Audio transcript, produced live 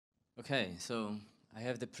Okay, so I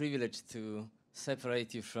have the privilege to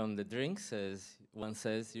separate you from the drinks, as one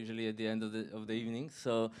says usually at the end of the evening.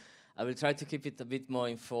 So I will try to keep it a bit more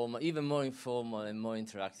informal, even more informal and more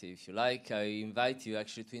interactive, if you like. I invite you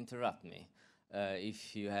actually to interrupt me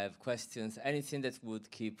if you have questions, anything that would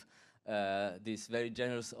keep this very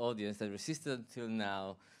generous audience that resisted until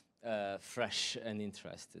now fresh and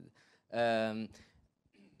interested.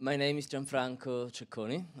 My name is Gianfranco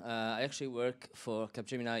Cecconi. I actually work for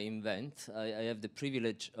Capgemini Invent. I have the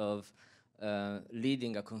privilege of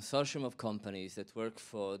leading a consortium of companies that work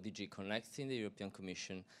for DG Connect in the European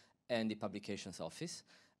Commission and the Publications Office,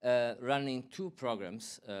 running two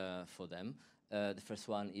programs for them. The first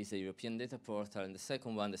one is the European Data Portal, and the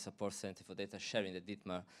second one, the Support Center for Data Sharing that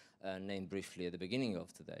Dietmar named briefly at the beginning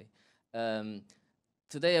of today.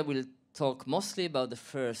 Today I will talk mostly about the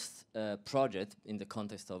first project in the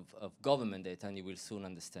context of government data, and you will soon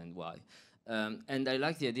understand why. And I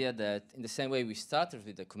like the idea that in the same way we started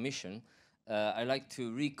with the Commission, I like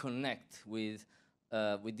to reconnect with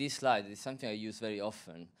this slide. It's something I use very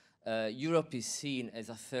often. Europe is seen as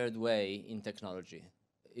a third way in technology.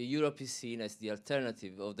 Europe is seen as the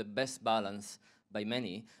alternative of the best balance by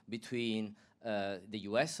many between the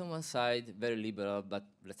US on one side, very liberal, but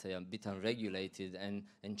let's say a bit unregulated,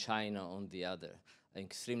 and China on the other.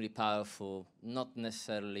 Extremely powerful, not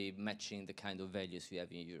necessarily matching the kind of values we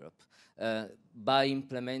have in Europe. By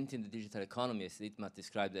implementing the digital economy, as Dietmar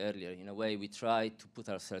described earlier, in a way we try to put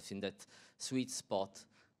ourselves in that sweet spot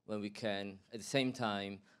when we can, at the same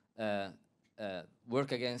time,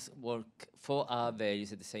 work for our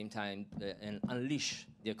values at the same time and unleash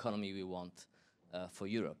the economy we want for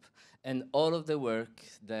Europe. And all of the work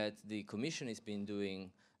that the Commission has been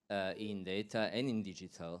doing in data and in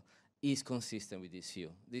digital is consistent with this view.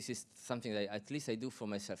 This is something that at least I do for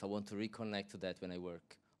myself. I want to reconnect to that when I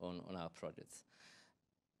work on our projects.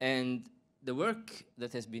 And the work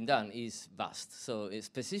that has been done is vast. So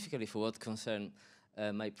specifically for what concerns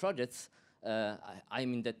my projects,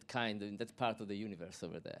 I'm in that part of the universe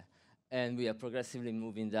over there. And we are progressively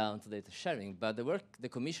moving down to data sharing. But the work the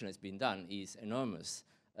Commission has been done is enormous,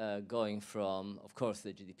 going from, of course,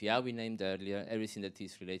 the GDPR we named earlier, everything that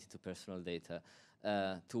is related to personal data,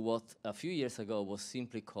 to what a few years ago was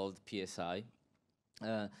simply called PSI,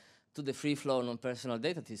 to the free flow non-personal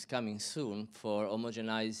data that is coming soon for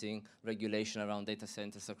homogenizing regulation around data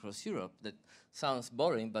centers across Europe. That sounds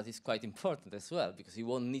boring, but it's quite important as well, because you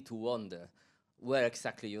won't need to wonder where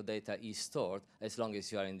exactly your data is stored as long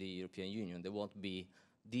as you are in the European Union. There won't be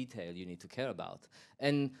detail you need to care about.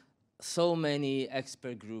 And so many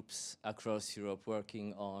expert groups across Europe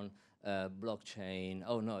working on blockchain.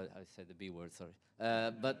 Oh no, I said the B word, sorry.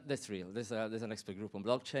 But that's real. There's an expert group on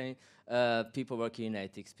blockchain, people working in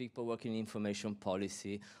ethics, people working in information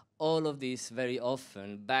policy, all of this very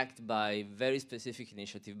often backed by very specific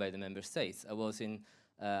initiative by the member states. I was in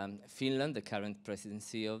Finland, the current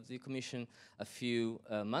presidency of the Commission, a few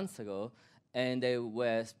months ago, and they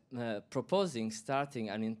were proposing starting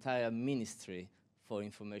an entire ministry for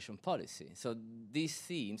information policy. So these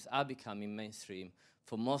themes are becoming mainstream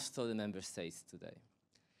for most of the member states today.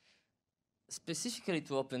 Specifically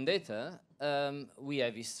to open data, we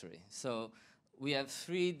have history. So we have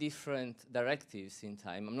three different directives in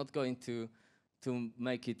time. I'm not going to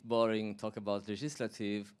make it boring, talk about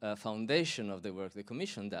legislative foundation of the work the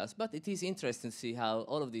Commission does, but it is interesting to see how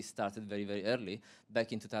all of this started very, very early,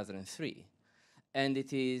 back in 2003. And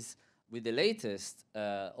it is with the latest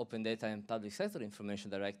Open Data and Public Sector Information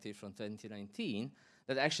Directive from 2019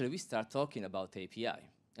 that actually we start talking about API.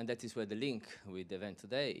 And that is where the link with the event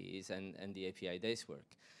today is and the APIdays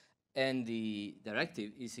work. And the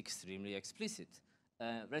directive is extremely explicit.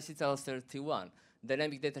 Recital 31,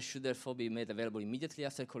 dynamic data should therefore be made available immediately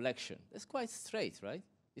after collection. That's quite straight, right?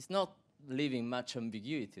 It's not leaving much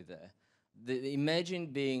ambiguity there. Imagine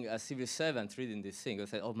being a civil servant reading this thing and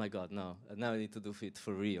say, oh my God, no, now I need to do it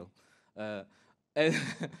for real.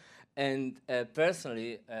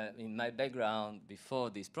 Personally, in my background before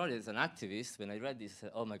this project as an activist, when I read this, I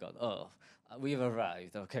said, oh my God, we've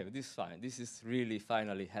arrived. Okay, this is fine. This is really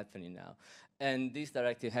finally happening now. And this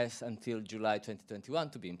directive has until July 2021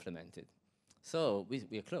 to be implemented. So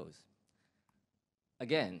we are close.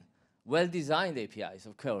 Again, well-designed APIs,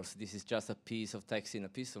 of course, this is just a piece of text in a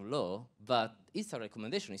piece of law, but it's a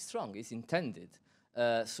recommendation, it's strong, it's intended,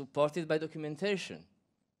 supported by documentation,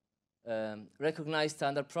 recognized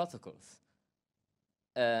standard protocols,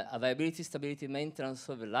 availability, stability, maintenance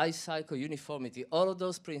of the life cycle, uniformity, all of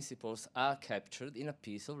those principles are captured in a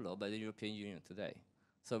piece of law by the European Union today.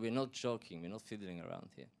 So we're not joking, we're not fiddling around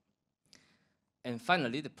here. And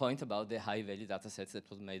finally, the point about the high-value data sets that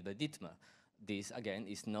was made by Dietmar. this, again,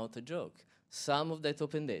 is not a joke. Some of that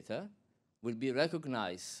open data will be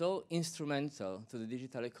recognized so instrumental to the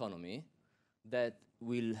digital economy that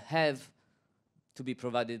will have to be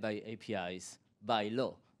provided by APIs by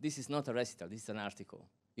law. This is not a recital, this is an article.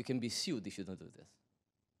 You can be sued if you don't do this.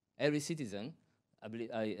 Every citizen, I believe,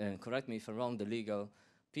 correct me if I'm wrong, the legal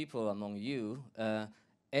people among you,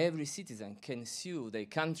 every citizen can sue their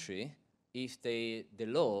country if the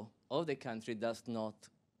law of the country does not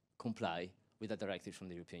comply with a directive from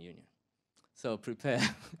the European Union. So prepare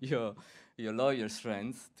your lawyers'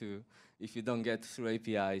 friends to, if you don't get through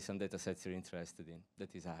APIs some data sets you're interested in,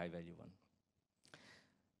 that is a high-value one.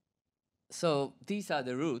 So these are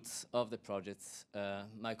the roots of the projects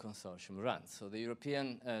my consortium runs. So the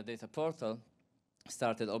European Data Portal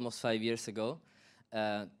started almost 5 years ago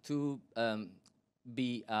to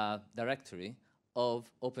be a directory of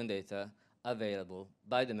open data available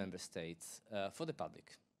by the member states for the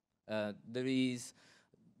public.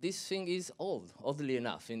 This thing is old, oddly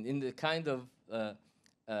enough. In the kind of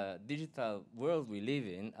digital world we live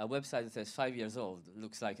in, a website that says 5 years old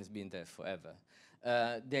looks like it's been there forever.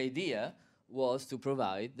 The idea was to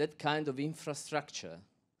provide that kind of infrastructure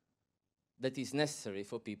that is necessary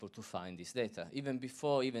for people to find this data. Even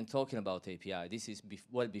before even talking about API, this is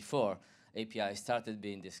well before API started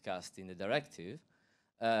being discussed in the directive,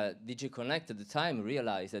 DG Connect at the time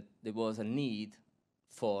realized that there was a need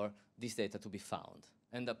for this data to be found,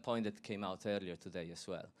 and a point that came out earlier today as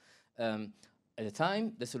well. At the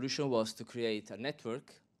time, the solution was to create a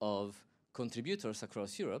network of contributors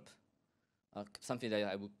across Europe, something that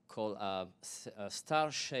I would call a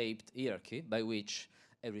star-shaped hierarchy, by which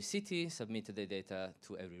every city submitted the data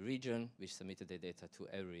to every region, which submitted the data to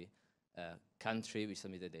every country, which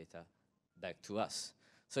submitted data back to us.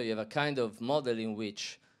 So you have a kind of model in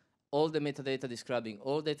which all the metadata describing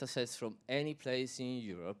all data sets from any place in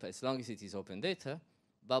Europe, as long as it is open data,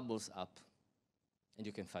 bubbles up, and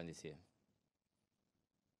you can find it here.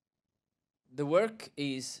 The work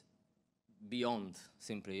is beyond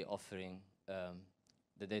simply offering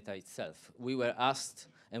the data itself. We were asked,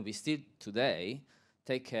 and we still today,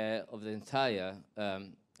 take care of the entire,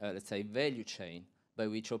 let's say, value chain by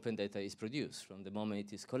which open data is produced, from the moment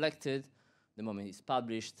it is collected, the moment it's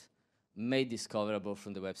published, made discoverable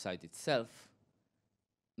from the website itself,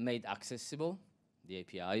 made accessible, the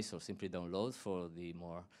APIs, or simply download for the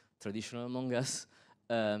more traditional among us,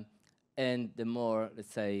 and the more,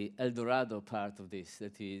 let's say, El Dorado part of this,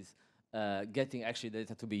 that is getting actually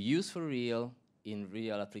data to be used for real, in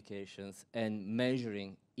real applications, and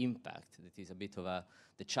measuring impact. That is a bit of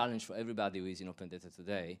the challenge for everybody who is in open data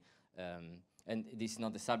today. And this is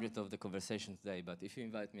not the subject of the conversation today, but if you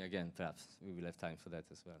invite me again, perhaps we will have time for that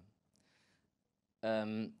as well.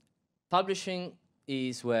 Publishing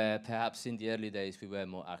is where perhaps in the early days we were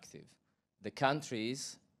more active. The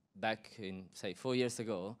countries, back in, say, 4 years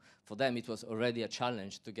ago, for them it was already a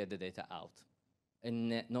challenge to get the data out,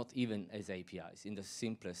 and not even as APIs, in the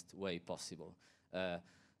simplest way possible.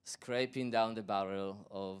 Scraping down the barrel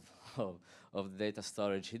of data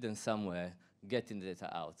storage hidden somewhere, getting the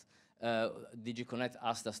data out. DG Connect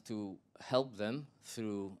asked us to help them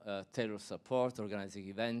through tailored support, organizing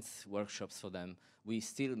events, workshops for them. We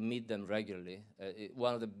still meet them regularly.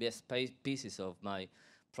 One of the best pieces of my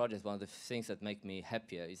project, one of the things that make me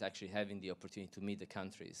happier, is actually having the opportunity to meet the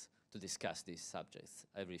countries to discuss these subjects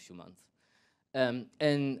every few months.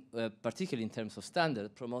 Particularly in terms of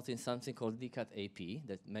standard, promoting something called DCAT AP,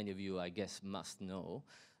 that many of you, I guess, must know,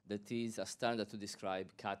 that is a standard to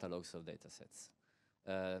describe catalogs of data sets.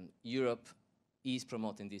 Europe is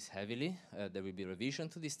promoting this heavily. There will be revision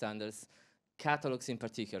to these standards. Catalogs in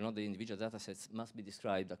particular, not the individual data sets, must be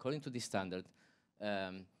described according to this standard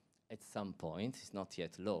at some point. It's not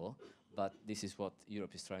yet law, but this is what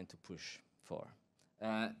Europe is trying to push for.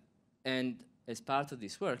 And as part of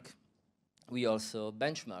this work, we also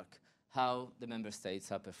benchmark how the member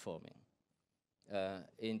states are performing.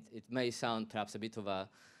 It may sound perhaps a bit of a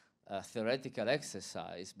theoretical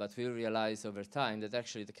exercise, but we realize over time that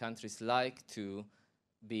actually the countries like to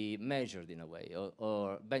be measured in a way,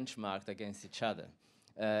 or benchmarked against each other.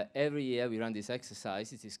 Every year we run this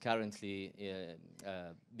exercise. It is currently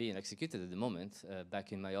being executed at the moment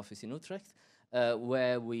back in my office in Utrecht,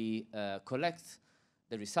 where we collect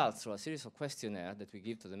the results through a series of questionnaires that we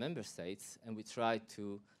give to the member states, and we try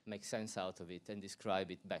to make sense out of it and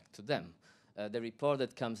describe it back to them. The report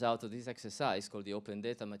that comes out of this exercise, called the Open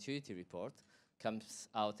Data Maturity Report, comes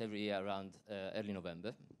out every year around early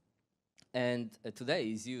November. And today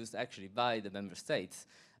is used actually by the member states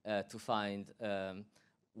to find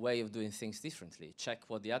way of doing things differently, check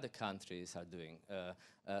what the other countries are doing,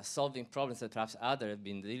 solving problems that perhaps others have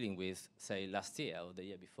been dealing with, say, last year or the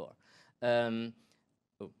year before. Oh,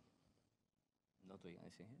 not doing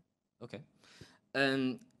anything here. Okay.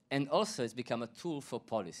 And also it's become a tool for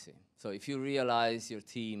policy. So if you realize your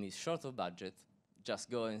team is short of budget,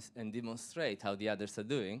 just go and demonstrate how the others are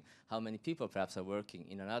doing, how many people perhaps are working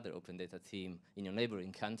in another open data team in your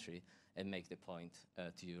neighboring country, and make the point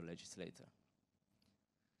to your legislator.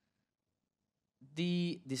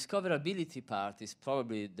 The discoverability part is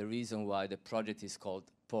probably the reason why the project is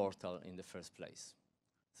called Portal in the first place.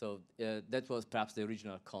 So that was perhaps the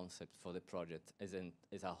original concept for the project as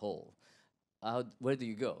a whole. Where do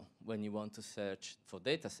you go when you want to search for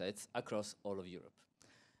data sets across all of Europe?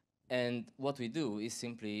 And what we do is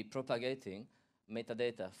simply propagating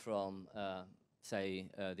metadata from, say,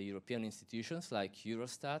 the European institutions like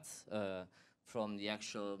Eurostat, from the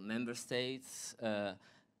actual member states,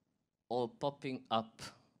 all popping up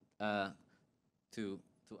to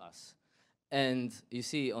us. And you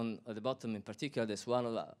see at the bottom in particular, there's one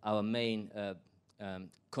of our main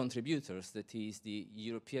contributors, that is the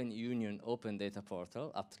European Union Open Data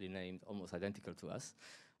Portal, aptly named, almost identical to us.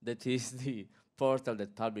 That is the portal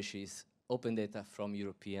that publishes open data from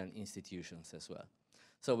European institutions as well.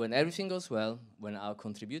 So when everything goes well, when our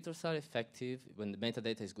contributors are effective, when the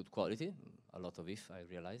metadata is good quality, a lot of if, I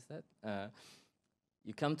realize that,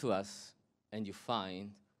 you come to us and you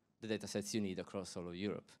find the data sets you need across all of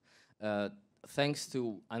Europe. Thanks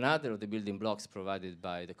to another of the building blocks provided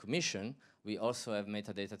by the Commission, we also have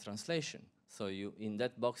metadata translation. So you, in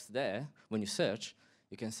that box there, when you search,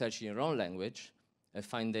 you can search in your own language and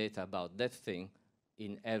find data about that thing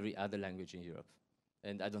in every other language in Europe.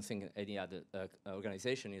 And I don't think any other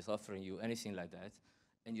organization is offering you anything like that.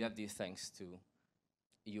 And you have this thanks to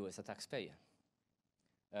you as a taxpayer.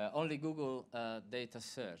 Only Google Data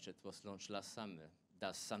Search that was launched last summer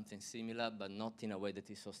does something similar, but not in a way that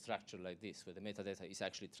is so structured like this, where the metadata is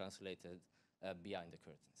actually translated behind the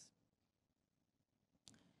curtains.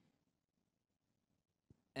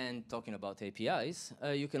 And talking about APIs,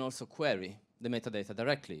 you can also query the metadata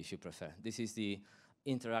directly if you prefer. This is the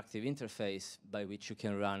interactive interface by which you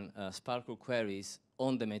can run Sparkle queries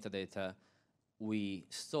on the metadata we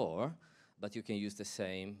store, but you can use the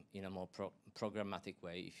same in a more programmatic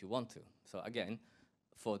way if you want to. So again,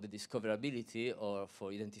 for the discoverability or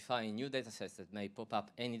for identifying new data sets that may pop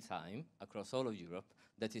up anytime across all of Europe,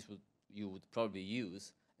 that is what you would probably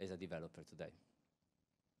use as a developer today.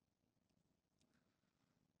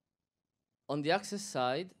 On the access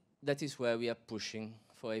side, that is where we are pushing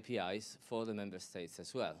for APIs for the member states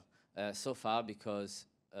as well. So far, because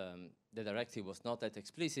the directive was not that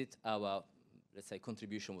explicit, our, let's say,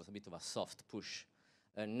 contribution was a bit of a soft push.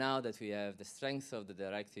 And now that we have the strength of the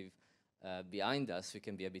directive behind us, we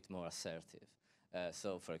can be a bit more assertive.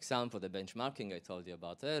 So, for example, the benchmarking I told you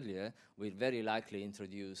about earlier will very likely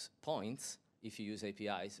introduce points if you use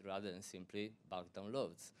APIs rather than simply bulk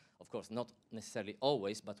downloads. Of course, not necessarily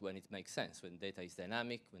always, but when it makes sense, when data is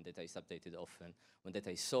dynamic, when data is updated often, when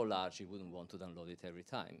data is so large you wouldn't want to download it every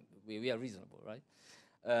time. We are reasonable, right?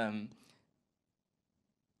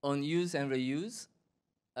 On use and reuse,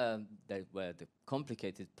 where the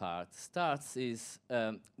complicated part starts is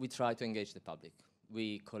we try to engage the public.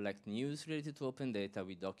 We collect news related to open data,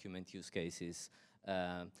 we document use cases,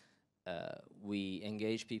 we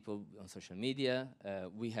engage people on social media.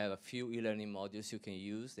 We have a few e-learning modules you can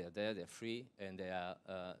use. They're there, they're free, and they are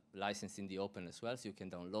licensed in the open as well, so you can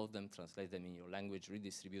download them, translate them in your language,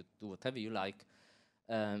 redistribute, do whatever you like.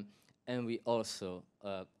 And we also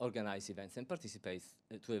organize events and participate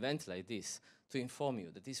to events like this to inform you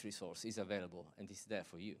that this resource is available and is there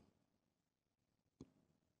for you.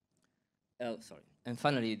 Sorry. And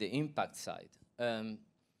finally, the impact side.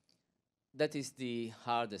 That is the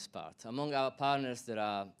hardest part. Among our partners, there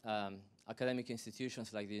are academic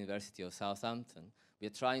institutions like the University of Southampton. We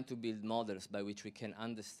are trying to build models by which we can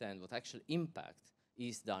understand what actual impact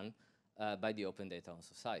is done by the open data on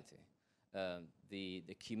society.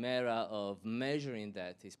 The chimera of measuring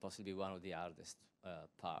that is possibly one of the hardest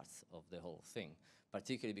parts of the whole thing,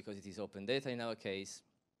 particularly because it is open data in our case.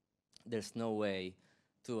 There's no way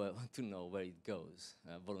to know where it goes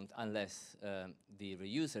unless the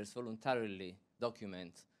reusers voluntarily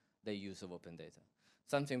document the use of open data.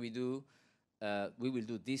 Something we will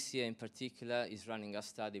do this year in particular is running a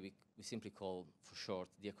study we simply call, for short,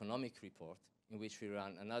 the economic report, in which we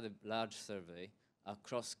run another large survey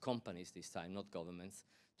across companies this time, not governments,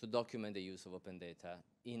 to document the use of open data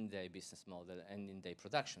in their business model and in their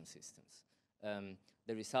production systems.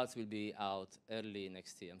 The results will be out early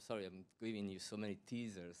next year. I'm sorry, I'm giving you so many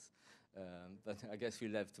teasers, But I guess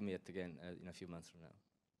we'll have to meet again in a few months from now.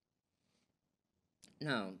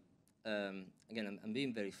 Now, again, I'm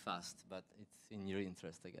being very fast, but it's in your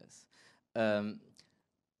interest, I guess.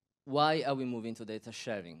 Why are we moving to data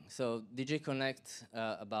sharing? So DG Connect,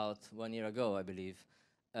 about 1 year ago, I believe,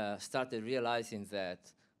 started realizing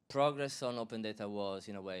that progress on open data was,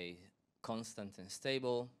 in a way, constant and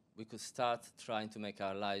stable. We could start trying to make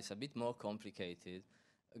our lives a bit more complicated,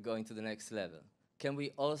 going to the next level. Can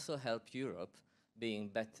we also help Europe being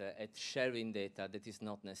better at sharing data that is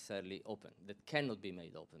not necessarily open, that cannot be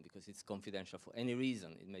made open because it's confidential for any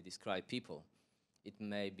reason? It may describe people. It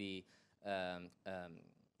may be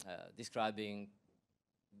describing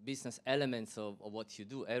business elements of what you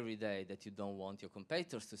do every day that you don't want your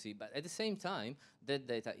competitors to see, but at the same time, that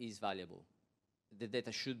data is valuable. The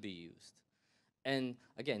data should be used. And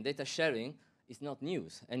again, data sharing is not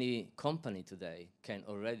news. Any company today can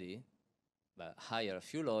already hire a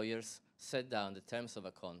few lawyers, set down the terms of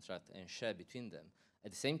a contract, and share between them.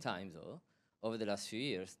 At the same time, though, over the last few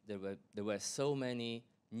years, there were so many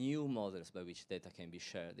new models by which data can be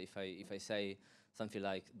shared. If I say something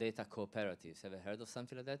like data cooperatives, ever heard of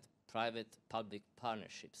something like that? Private-public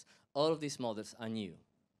partnerships. All of these models are new.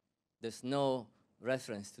 There's no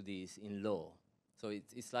reference to these in law. So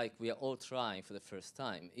it's like we are all trying for the first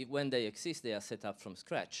time. When they exist, they are set up from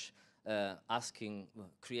scratch,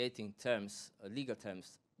 creating terms, legal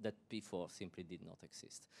terms that before simply did not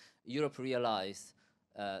exist. Europe realized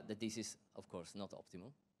that this is, of course, not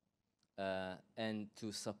optimal. And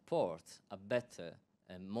to support a better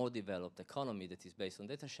and more developed economy that is based on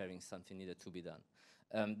data sharing, something needed to be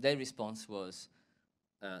done. Their response was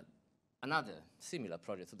another similar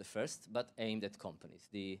project to the first, but aimed at companies,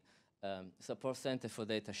 the Support Center for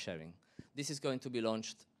Data Sharing. This is going to be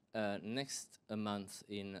launched next month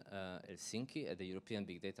in Helsinki at the European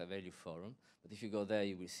Big Data Value Forum. But if you go there,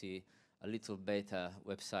 you will see a little beta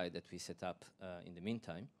website that we set up in the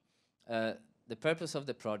meantime. The purpose of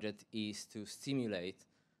the project is to stimulate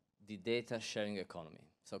the data sharing economy.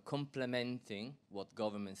 So complementing what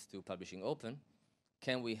governments do, publishing open,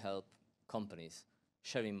 can we help companies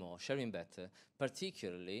sharing more, sharing better,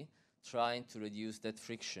 particularly trying to reduce that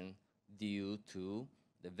friction due to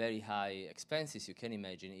the very high expenses you can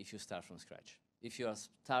imagine if you start from scratch. If you're a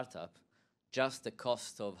startup, just the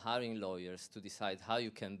cost of hiring lawyers to decide how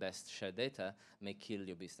you can best share data may kill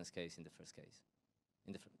your business case in the first case.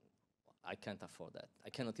 I can't afford that.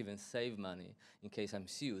 I cannot even save money in case I'm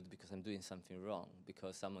sued because I'm doing something wrong,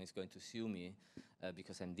 because someone is going to sue me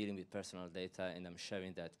because I'm dealing with personal data and I'm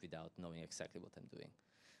sharing that without knowing exactly what I'm doing.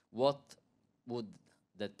 What would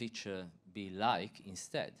that picture be like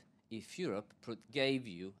instead if Europe gave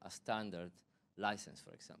you a standard license,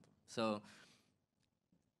 for example? So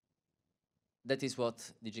that is what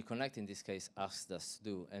DG Connect in this case asked us to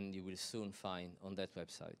do, and you will soon find on that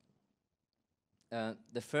website.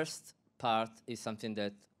 The first part is something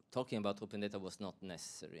that talking about open data was not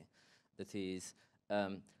necessary. That is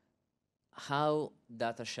how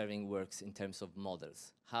data sharing works in terms of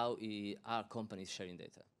models. How are companies sharing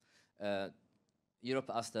data?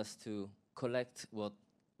 Europe asked us to collect what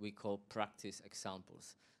we call practice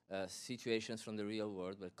examples, situations from the real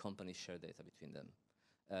world where companies share data between them.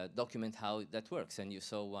 Document how that works, and you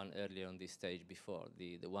saw one earlier on this stage before,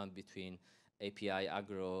 the one between API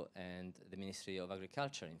Agro and the Ministry of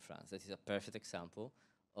Agriculture in France. That is a perfect example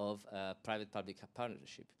of private-public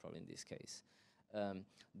partnership, probably in this case.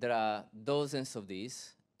 There are dozens of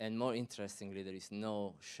these, and more interestingly, there is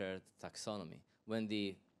no shared taxonomy. When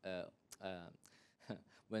the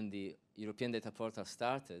when the European Data Portal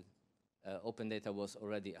started, open data was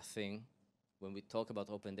already a thing. When we talk about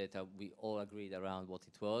open data, we all agreed around what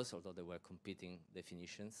it was, although there were competing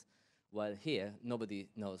definitions. While here, nobody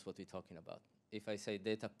knows what we're talking about. If I say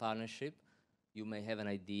data partnership, you may have an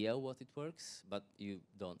idea what it works, but you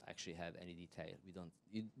don't actually have any detail.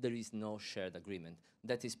 There is no shared agreement.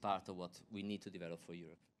 That is part of what we need to develop for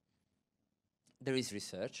Europe. There is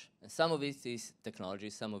research, and some of it is technology,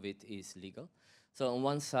 some of it is legal. So on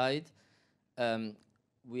one side,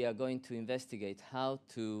 we are going to investigate how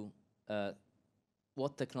to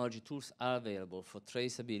what technology tools are available for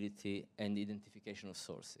traceability and identification of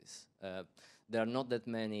sources. There are not that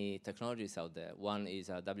many technologies out there. One is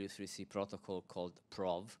a W3C protocol called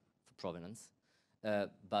PROV, for provenance,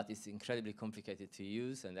 but it's incredibly complicated to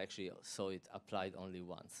use, and actually saw it applied only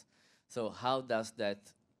once. So how does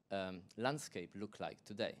that landscape look like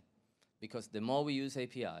today? Because the more we use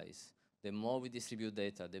APIs, the more we distribute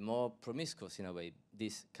data, the more promiscuous, in a way,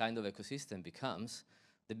 this kind of ecosystem becomes,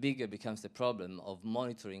 the bigger becomes the problem of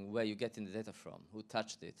monitoring where you're getting the data from, who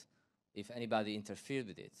touched it, if anybody interfered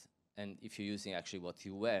with it, and if you're using actually what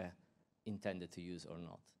you were intended to use or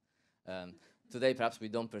not. Today, perhaps we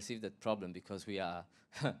don't perceive that problem because we are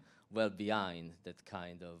well behind that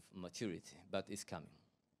kind of maturity, but it's coming.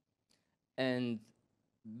 And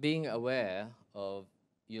being aware of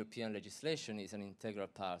European legislation is an integral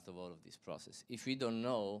part of all of this process. If we don't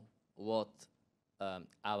know what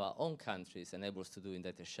our own countries enable us to do in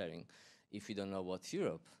data sharing, if we don't know what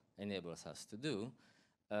Europe enables us to do,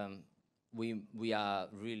 we are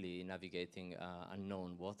really navigating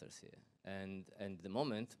unknown waters here. And at the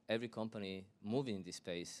moment, every company moving in this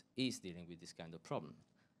space is dealing with this kind of problem,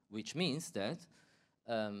 which means that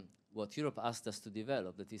what Europe asked us to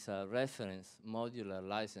develop, that is a reference modular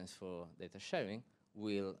license for data sharing,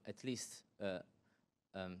 will at least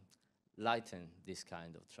lighten this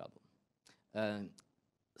kind of trouble.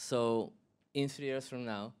 So in 3 years from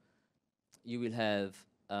now, you will have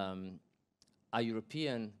a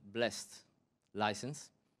European blessed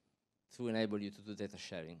license to enable you to do data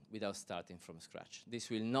sharing without starting from scratch. This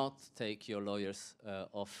will not take your lawyers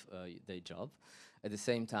off their job. At the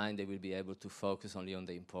same time, they will be able to focus only on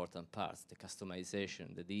the important parts, the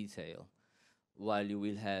customization, the detail, while you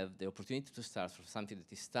will have the opportunity to start from something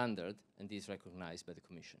that is standard and is recognized by the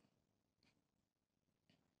Commission.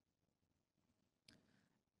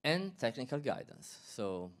 And technical guidance.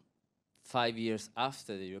 So 5 years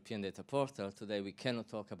after the European Data Portal, today we cannot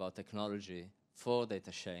talk about technology for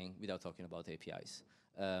data sharing without talking about APIs.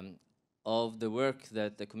 Of the work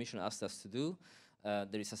that the Commission asked us to do,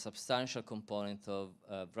 there is a substantial component of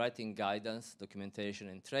writing guidance, documentation,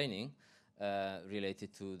 and training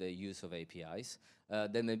related to the use of APIs.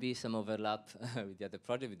 There may be some overlap with the other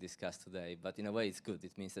project we discussed today, but in a way it's good.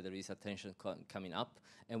 It means that there is attention coming up,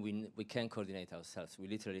 and we can coordinate ourselves. We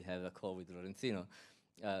literally have a call with Lorenzino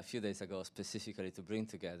a few days ago specifically to bring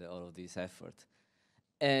together all of this effort.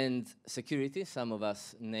 And security, some of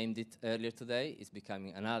us named it earlier today, is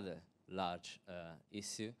becoming another large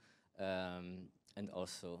issue, and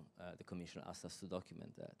also the Commission asked us to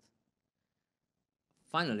document that.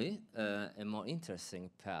 Finally, and more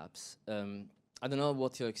interesting perhaps, I don't know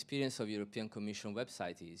what your experience of European Commission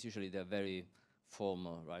website is. Usually they're very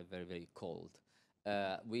formal, right? Very, very cold.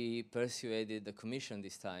 We persuaded the Commission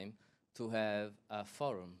this time to have a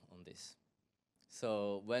forum on this.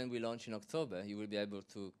 So when we launch in October, you will be able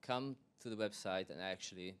to come to the website and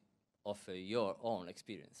actually offer your own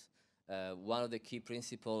experience. One of the key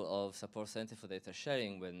principles of Support Center for Data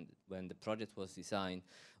Sharing when the project was designed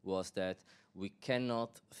was that we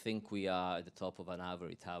cannot think we are at the top of an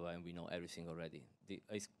ivory tower and we know everything already.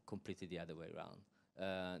 It's completely the other way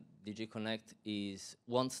around. DG Connect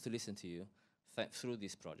wants to listen to you through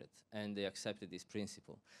this project, and they accepted this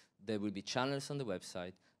principle. There will be channels on the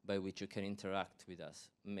website by which you can interact with us,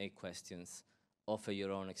 make questions, offer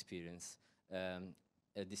your own experience,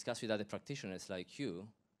 discuss with other practitioners like you,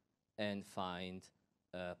 and find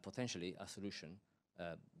potentially a solution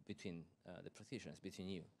between the practitioners, between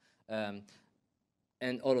you.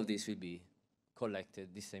 And all of this will be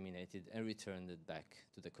collected, disseminated, and returned back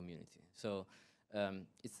to the community. So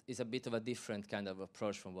it's a bit of a different kind of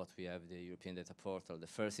approach from what we have the European Data Portal. The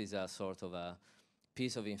first is a sort of a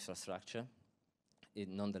piece of infrastructure.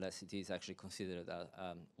 Nonetheless, it is actually considered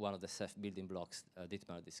one of the building blocks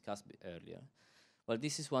Dietmar discussed earlier. Well,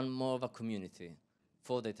 this is one more of a community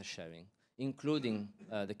for data sharing, including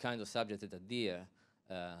the kind of subjects that adhere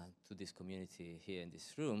to this community here in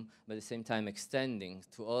this room, but at the same time extending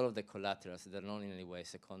to all of the collaterals that are not in any way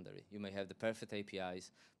secondary. You may have the perfect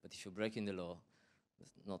APIs, but if you're breaking the law,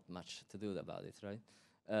 there's not much to do about it,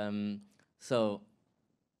 right? So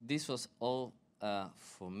this was all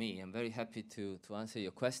for me. I'm very happy to answer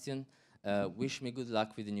your question. Wish me good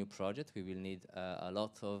luck with the new project. We will need a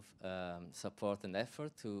lot of support and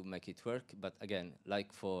effort to make it work. But again,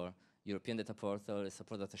 like for European Data Portal,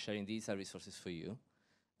 Support Data Sharing, these are resources for you.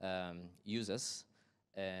 Use us,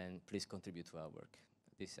 and please contribute to our work.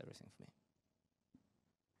 This is everything for me.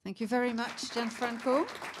 Thank you very much, Gianfranco.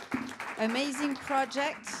 Amazing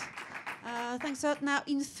project. Thanks a lot. Now,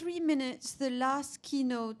 in 3 minutes, the last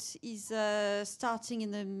keynote is starting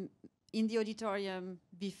in the auditorium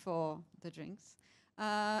before the drinks.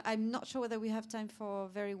 I'm not sure whether we have time for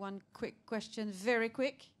one quick question, very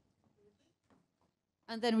quick.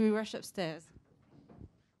 And then we rush upstairs.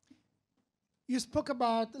 You spoke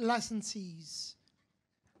about licensees.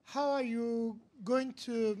 How are you going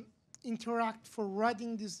to interact for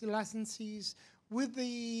writing these licensees with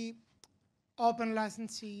the open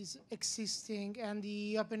licensees existing and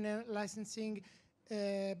the open licensing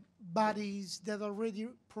bodies that already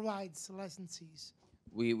provides licensees?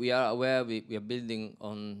 we are aware we are building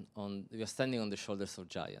we are standing on the shoulders of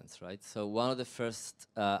giants, right? So one of the first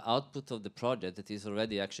output of the project that is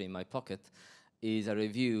already actually in my pocket is a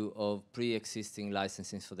review of pre-existing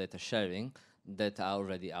licenses for data sharing that are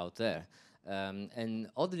already out there. And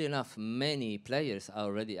oddly enough, many players are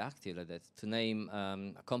already active at that. To name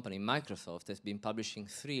a company, Microsoft has been publishing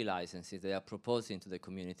 3 licenses they are proposing to the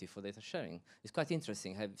community for data sharing. It's quite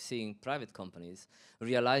interesting seeing private companies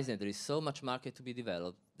realizing that there is so much market to be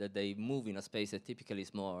developed that they move in a space that typically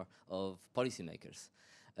is more of policymakers.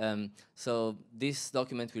 So this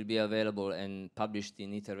document will be available and published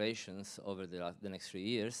in iterations over the next 3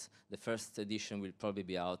 years. The first edition will probably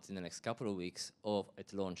be out in the next couple of weeks or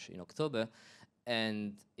at launch in October,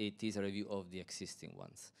 and it is a review of the existing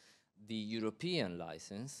ones. The European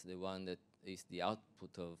license, the one that is the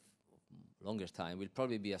output of longer time, will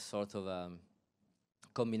probably be a sort of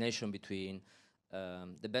combination between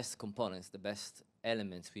the best components, the best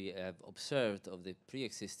elements we have observed of the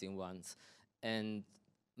pre-existing ones, and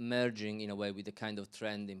merging in a way with the kind of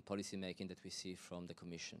trend in policymaking that we see from the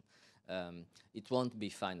Commission. It won't be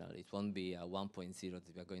final, it won't be a 1.0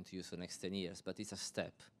 that we are going to use for the next 10 years, but it's a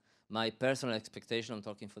step. My personal expectation, I'm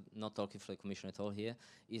not talking for the Commission at all here,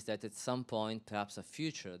 is that at some point, perhaps a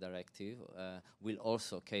future directive will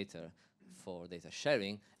also cater for data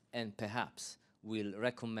sharing, and perhaps will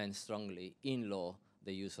recommend strongly in law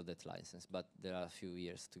the use of that license, but there are a few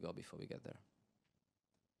years to go before we get there.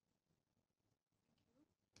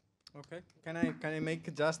 Okay, can I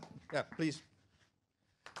make just, yeah, please,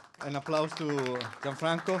 an applause to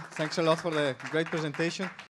Gianfranco. Thanks a lot for the great presentation.